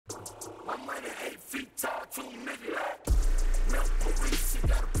Hello,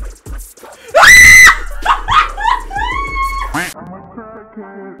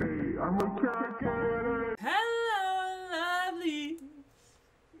 lovely.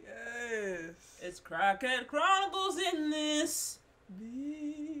 Yes. It's Crackhead Chronicles in this.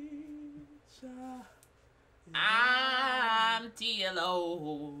 I'm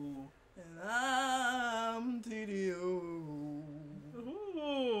TLO. And I'm TDO.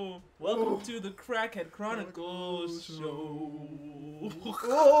 Ooh. Welcome to the Crackhead Chroniclez show.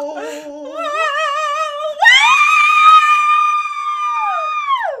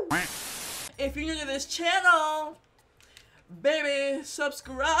 If you're new to this channel, baby,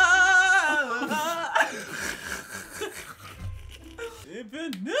 subscribe. If you're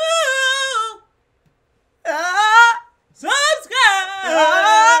new, subscribe.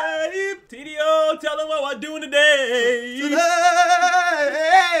 TDO, tell them what we're doing today.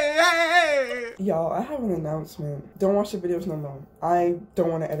 Y'all, I have an announcement. Don't watch the videos no more. I don't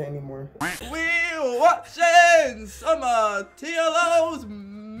want to edit anymore. We're watching some Tlo'S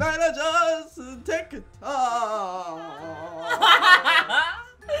managers TikTok.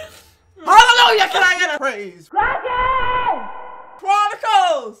 Hallelujah! Can I get a praise? Crackhead!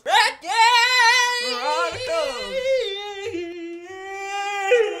 Chronicles! Crackhead! Chronicles!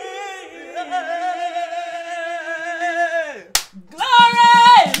 Glory!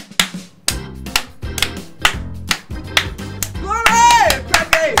 Glory!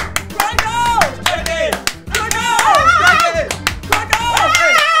 Crackhead! Chronicles! Crackhead! Chronicles! Crackhead! Chronicles!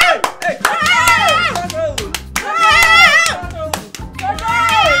 Hey! Hey! Chronicles!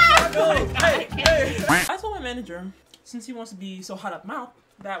 I told my manager, since he wants to be so hot up mouth,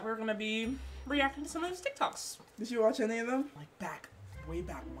 that we're gonna be reacting to some of his TikToks. Did you watch any of them? Like way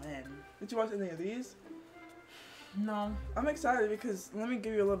back when. Did you watch any of these? No. I'm excited because let me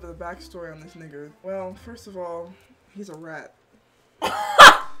give you a little bit of backstory on this nigga. Well, first of all, he's a rat.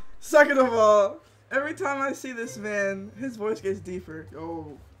 Second of all, every time I see this man, his voice gets deeper.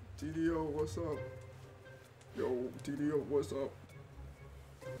 Yo, TDO, what's up? Yo, TDO, what's up?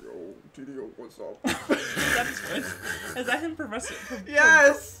 Yo, TDO, what's up? Is that him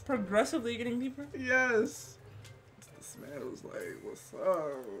Yes! progressively getting deeper? Yes! This man was like, what's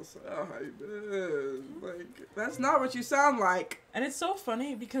up? What's up? How you been? Like, that's not what you sound like. And it's so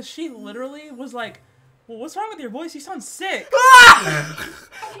funny because she literally was like, well, what's wrong with your voice? You sound sick.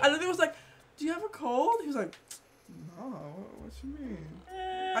 And then he was like, do you have a cold? He was like, no, what you mean?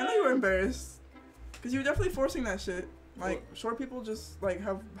 I know you were embarrassed. Because you were definitely forcing that shit. Like, short people just, like,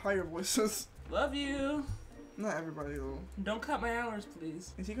 have higher voices. Love you. Not everybody, though. Don't cut my hours,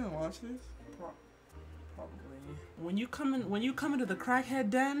 please. Is he gonna watch this? Probably. When you come into the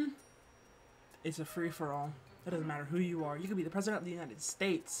crackhead den, it's a free-for-all. It doesn't matter who you are. You could be the president of the United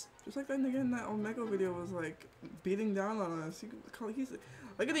States. Just like that nigga in that Omega video was, like, beating down on us. He's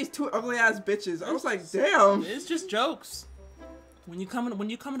look at these two ugly-ass bitches. I was like, damn. It's just jokes. When you come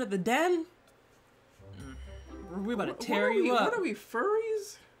into the den, we're about to tear you up. What are we,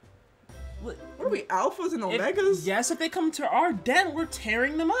 furries? What are we, alphas and omegas? Yes, if they come to our den, we're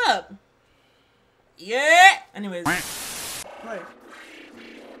tearing them up. Yeah. Anyways. Like.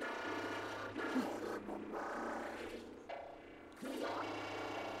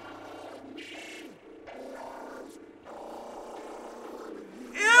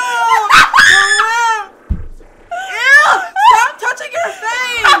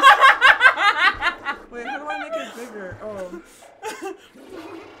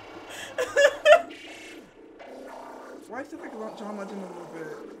 Why is it like John Legend a little bit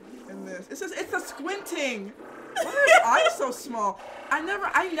in this? It's the squinting. Why are his eyes so small? I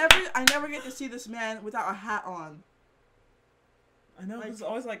never get to see this man without a hat on. I know, it's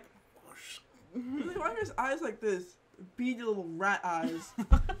always like why are his eyes like this? Beady little rat eyes.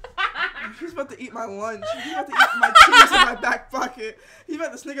 He's about to eat my lunch. He's about to eat my cheese in my back pocket. He's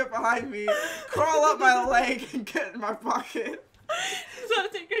about to sneak up behind me, crawl up my leg, and get in my pocket. He's gonna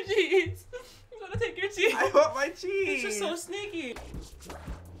take your cheese. He's gonna take your cheese. I want my cheese. It's just so sneaky.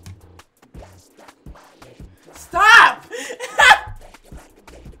 Stop!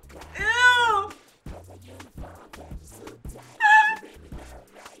 Ew!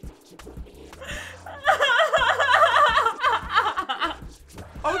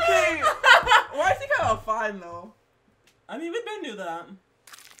 Okay. Why is he kind of fine though? I mean, we've been to that.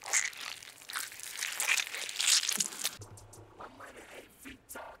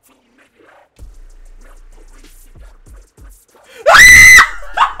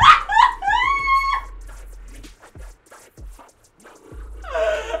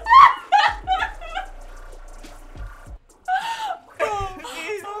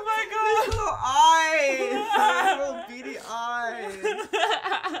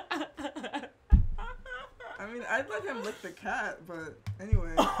 let him lick the cat, but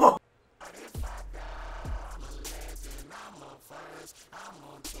anyway.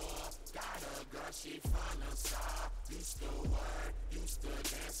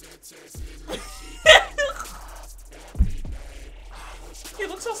 He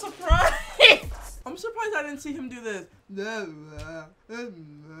looks so surprised. I'm surprised I didn't see him do this.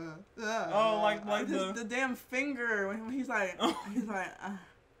 Oh, like the damn finger when he's like, Love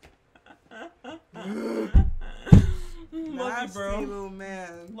you, bro. Nasty little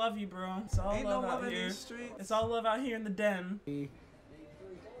man. Love you, bro. It's all Ain't love no out love in here. these streets. It's all love out here in the den.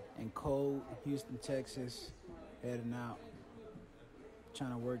 And cold, Houston, Texas, heading out,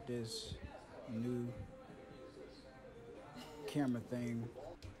 trying to work this new camera thing.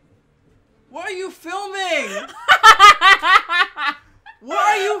 What are you filming? What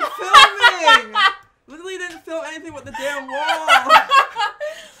are you filming? Literally didn't film anything with the damn wall.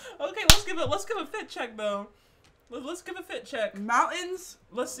 Okay, let's give a fit check though. Let's give a fit check. Mountains?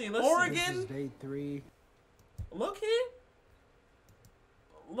 Let's see. Oregon? This is day 3. Look,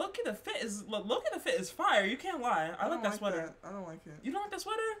 the fit is fire. You can't lie. I like that sweater. I don't like it. You don't like that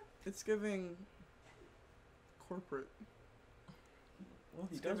sweater? It's giving corporate. Well,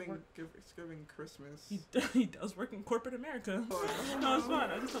 It's giving Christmas. He does work in corporate America. No, it's fine.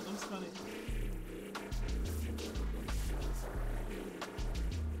 I just thought that was funny.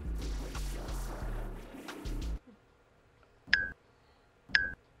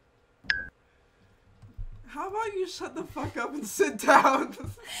 How about you shut the fuck up and sit down?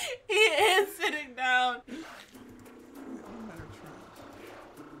 He is sitting down.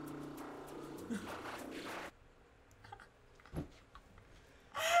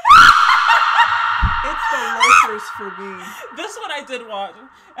 It's the loafers for me. This one I did watch,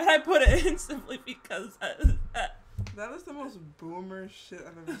 and I put it in simply because that is the most boomer shit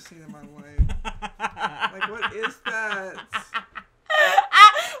I've ever seen in my life. Like, what is that?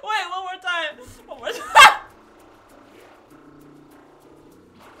 Wait, one more time. One more time.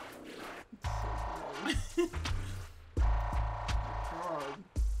 God.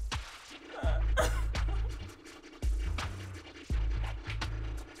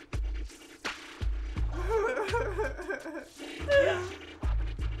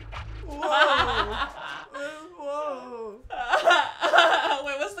 Whoa. Whoa.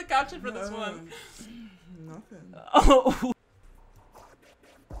 Wait, what's the caption for this one? Nothing. Oh.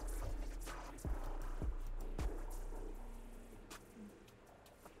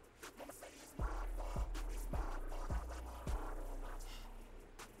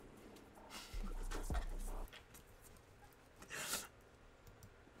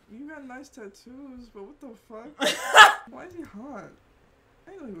 You got nice tattoos, but what the fuck? Why is he hot?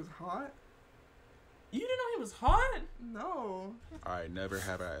 I didn't know he was hot. You didn't know he was hot? No. Alright, never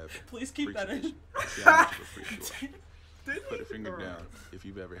have I ever. Please keep that in. See how much of a freak you are. Did Put he? a finger down if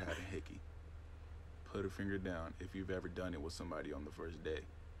you've ever had a hickey. Put a finger down if you've ever done it with somebody on the first day.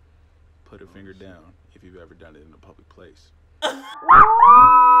 Put a finger down if you've ever done it in a public place. Tell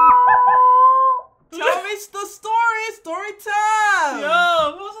me the story. Story time. Yo,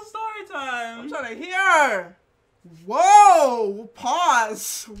 what was the story time? I'm trying to hear. Whoa.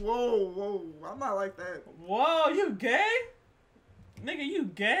 Pause. Whoa. I'm not like that. Whoa, you gay? Nigga, you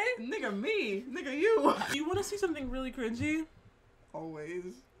gay? Nigga, me. Nigga, you. You want to see something really cringy?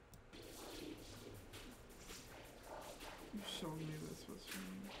 Always. You showed me this.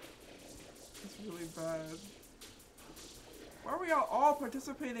 It's really bad. Why are we all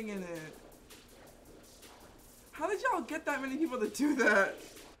participating in it? How did y'all get that many people to do that?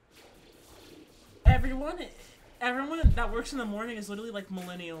 Everyone that works in the morning is literally like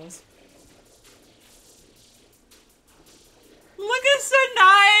millennials. Look at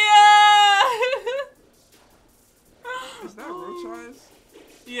Sanaya! Is that Roach Eyes?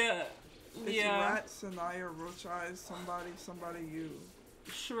 Yeah. It's Yeah. Rat, Sanaya, Roach Eyes, somebody you.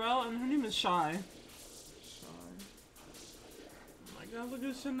 Sherelle, and her name is Shy. Shy. Oh my god, look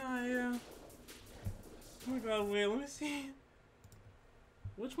at Shania. Oh my god, wait, let me see.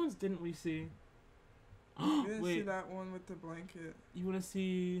 Which ones didn't we see? You didn't Wait, see that one with the blanket. you wanna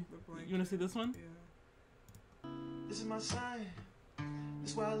see? The blanket. You wanna see this one? Yeah. This is my sign.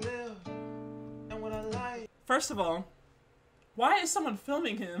 This is where I live and what I like. First of all, why is someone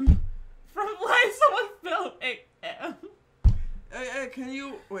filming him? Why is someone filming him? Hey, can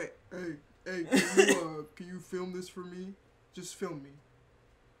you wait? Hey, can you film this for me? Just film me.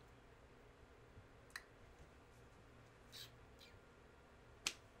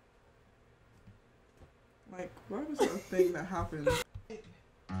 Like, what was the thing that happened? This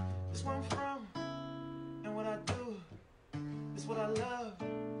is where I'm from and what I do. This is what I love.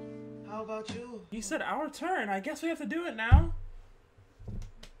 How How about you? You said our turn. I guess we have to do it now.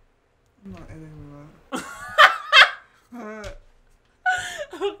 I'm not editing that.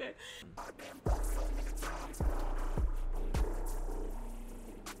 Okay.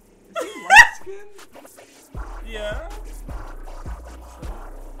 Is he light skinned? Yeah.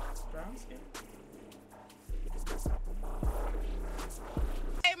 Brown skin.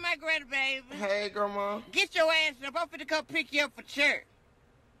 Hey, my grandbaby. Hey, grandma. Get your ass up. I'm finna come pick you up for church.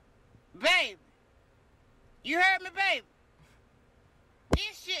 Baby. You heard me, baby?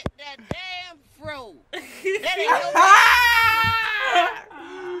 This shit that damn froze. That ain't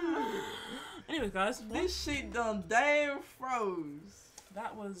no Anyways, guys, This shit done damn froze.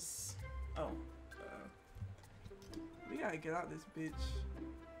 that was. Oh. We gotta get out this bitch.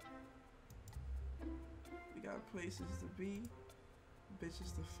 We got places to be.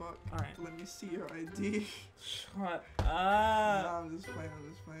 Bitches to fuck. Alright. Let me see your ID. Shut up. Nah, I'm just playing.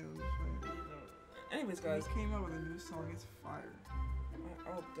 Anyways, Guys guys, came out with a new song. It's fire.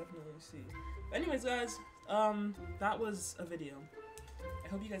 I'll definitely see. Anyways, guys, that was a video. I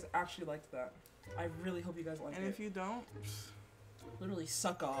hope you guys actually liked that. I really hope you guys liked And it. if you don't, Literally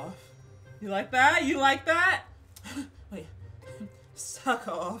suck off. You like that? You like that? Wait. Suck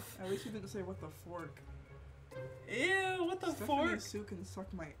off. at least you didn't say what the fork. Ew, what the Stephanie fork? Sue can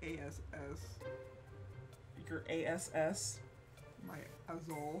suck my ASS. Your ASS. My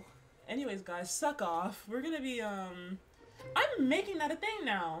azole. Anyways, guys, suck off. We're gonna be, I'm making that a thing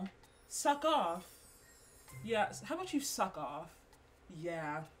now. Suck off. Yeah, how about you suck off?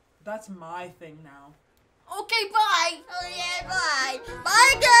 Yeah, that's my thing now. Okay, bye. Oh, yeah, bye.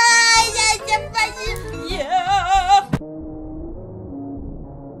 Bye, guys. Yeah.